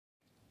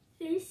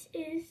This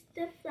is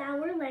the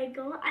flower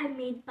Lego I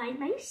made by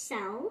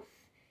myself.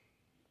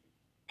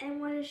 I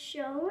want to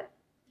show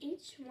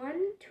each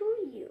one to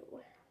you.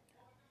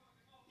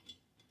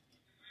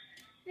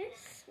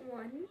 This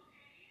one.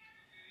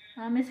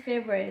 Mommy's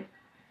favorite.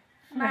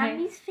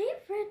 Mommy's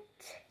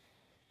favorite.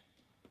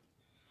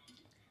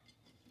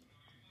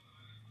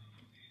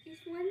 This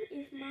one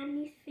is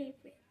Mommy's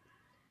favorite.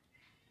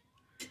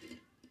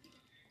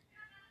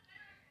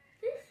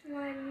 This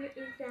one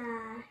is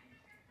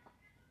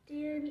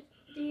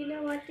do you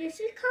know what this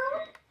is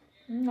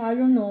called? I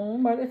don't know,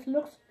 but it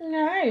looks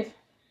nice.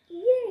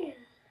 Yeah.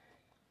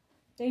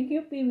 Thank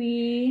you,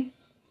 Pee-wee.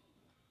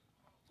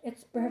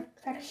 It's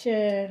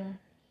perfection.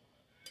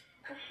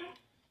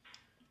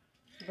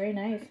 Very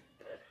nice.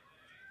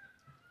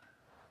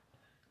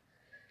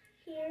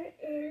 Here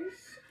is...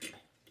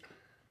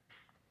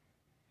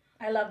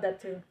 I love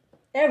that too.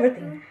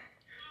 Everything.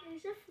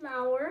 Here's a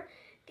flower.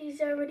 These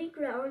are already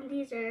grown.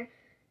 These are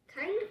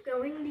kind of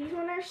growing. These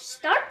ones are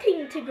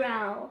starting to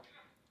grow.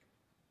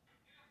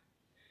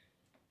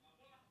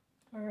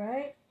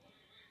 Alright.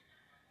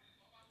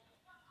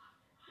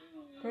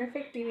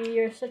 Perfect, Pee-wee.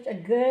 You're such a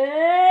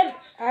good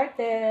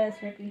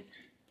artist, Ricky.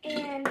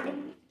 And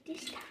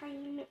this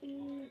time,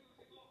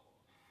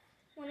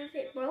 one of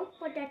it broke,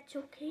 but that's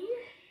okay.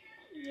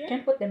 Yeah. You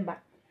can put them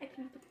back. I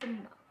can put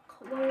them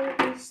back.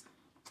 Where is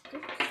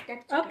this?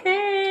 That's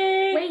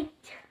okay. Wait.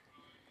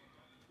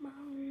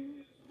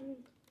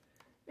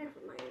 Never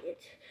mind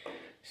it.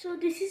 So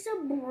this is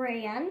a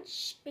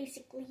branch,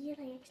 basically.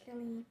 I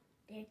accidentally,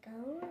 there you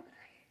go.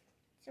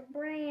 It's a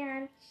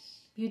branch.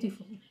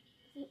 Beautiful.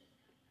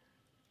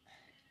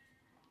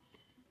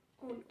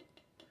 Oh,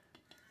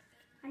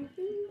 I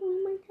think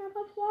we might have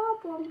a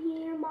problem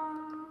here,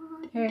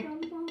 Mom. Here. I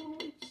don't know.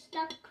 It's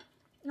stuck.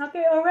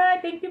 Okay,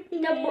 alright. Thank you,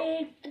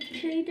 Pee-wee.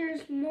 Actually,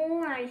 there's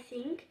more, I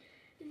think.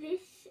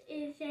 This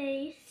is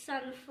a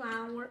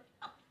sunflower.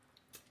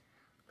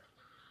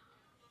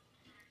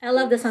 I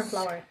love the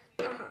sunflower.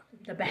 Uh-huh.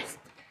 The best.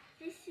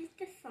 This is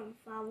the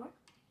sunflower.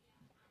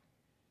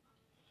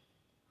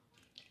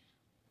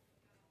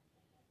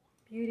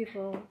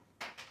 Beautiful.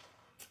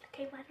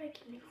 Okay, why do I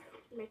keep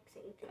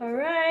mixing things?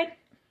 Alright.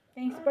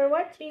 Thanks for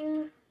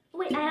watching.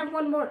 Wait, I have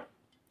one more.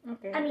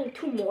 Okay. I mean,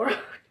 two more.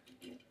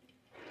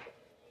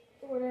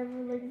 Whatever,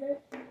 like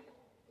that.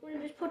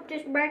 We'll just put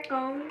this back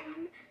on.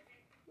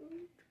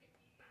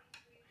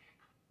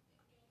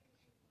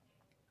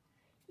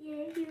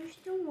 Yeah, here's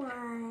the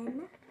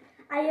one.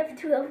 I have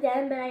two of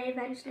them, but I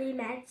eventually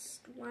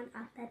messed one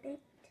up a bit.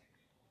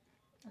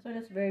 So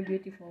that's very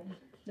beautiful.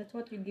 That's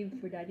what you give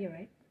for Daddy,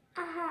 right?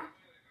 Uh-huh.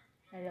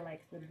 Daddy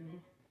likes the blue.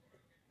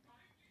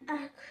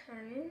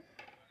 Okay.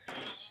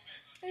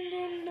 And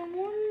then the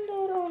one that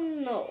I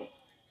don't know.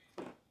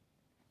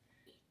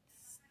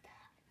 It's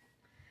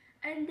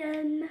that. And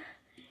then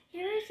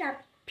here's a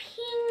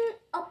pink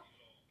up.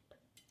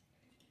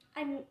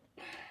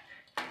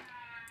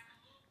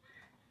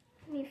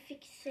 Let me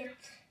fix it.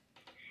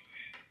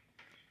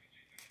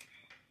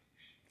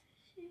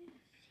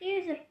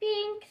 Here's a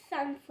pink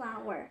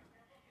sunflower.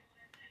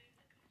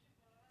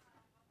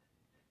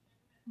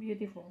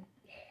 Beautiful.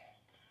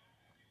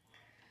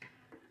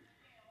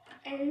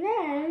 And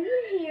then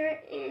here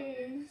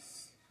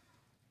is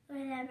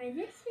whatever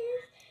this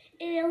is.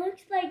 It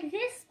looks like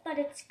this, but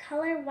it's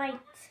color white.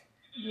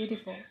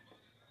 Beautiful.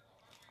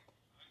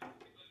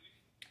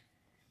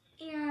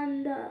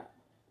 And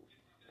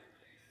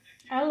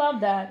I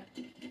love that.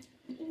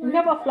 We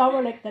have a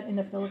flower like that in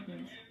the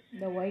Philippines.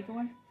 The white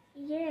one.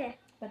 yeah,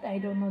 But I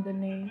don't know the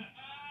name.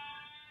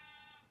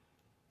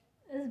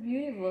 It's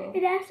beautiful.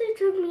 it actually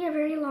took me a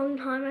very long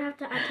time. I have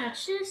to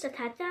attach this,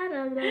 attach that,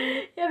 and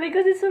then Yeah,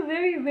 because it's so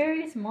very,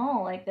 very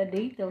small. Like the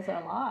details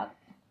are a lot.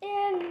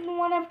 and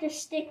one of the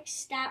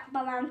sticks that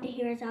belong to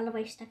here is all the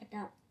way stuck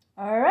up.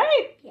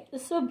 Alright. Yeah.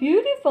 It's so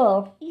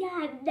beautiful.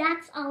 Yeah,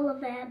 that's all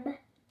of them.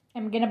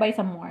 I'm gonna buy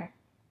some more.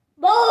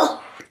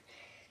 Both.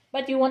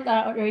 But you want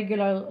a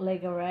regular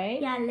Lego,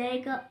 right? Yeah,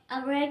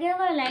 a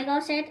regular Lego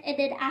set, and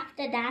then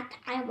after that,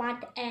 I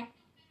want a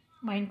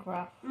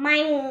Minecraft.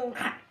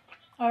 Minecraft.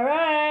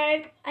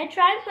 Alright. I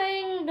tried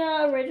playing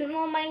the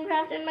original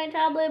Minecraft in my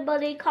tablet,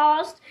 but it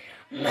cost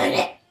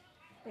money.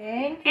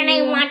 Thank you. And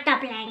I want to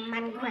play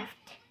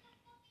Minecraft.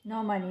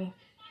 No money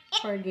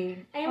for a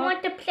game. I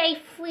want to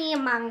play free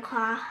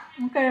Minecraft.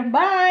 Okay,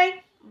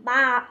 bye.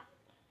 Bye.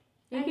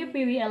 Thank you,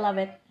 Pee-wee. I love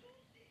it.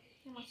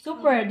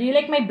 Super. Do you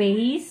like my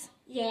base?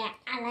 Yeah,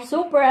 I like it.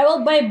 Super. I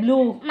will buy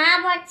blue.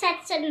 Mom, what's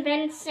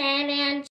Vincent and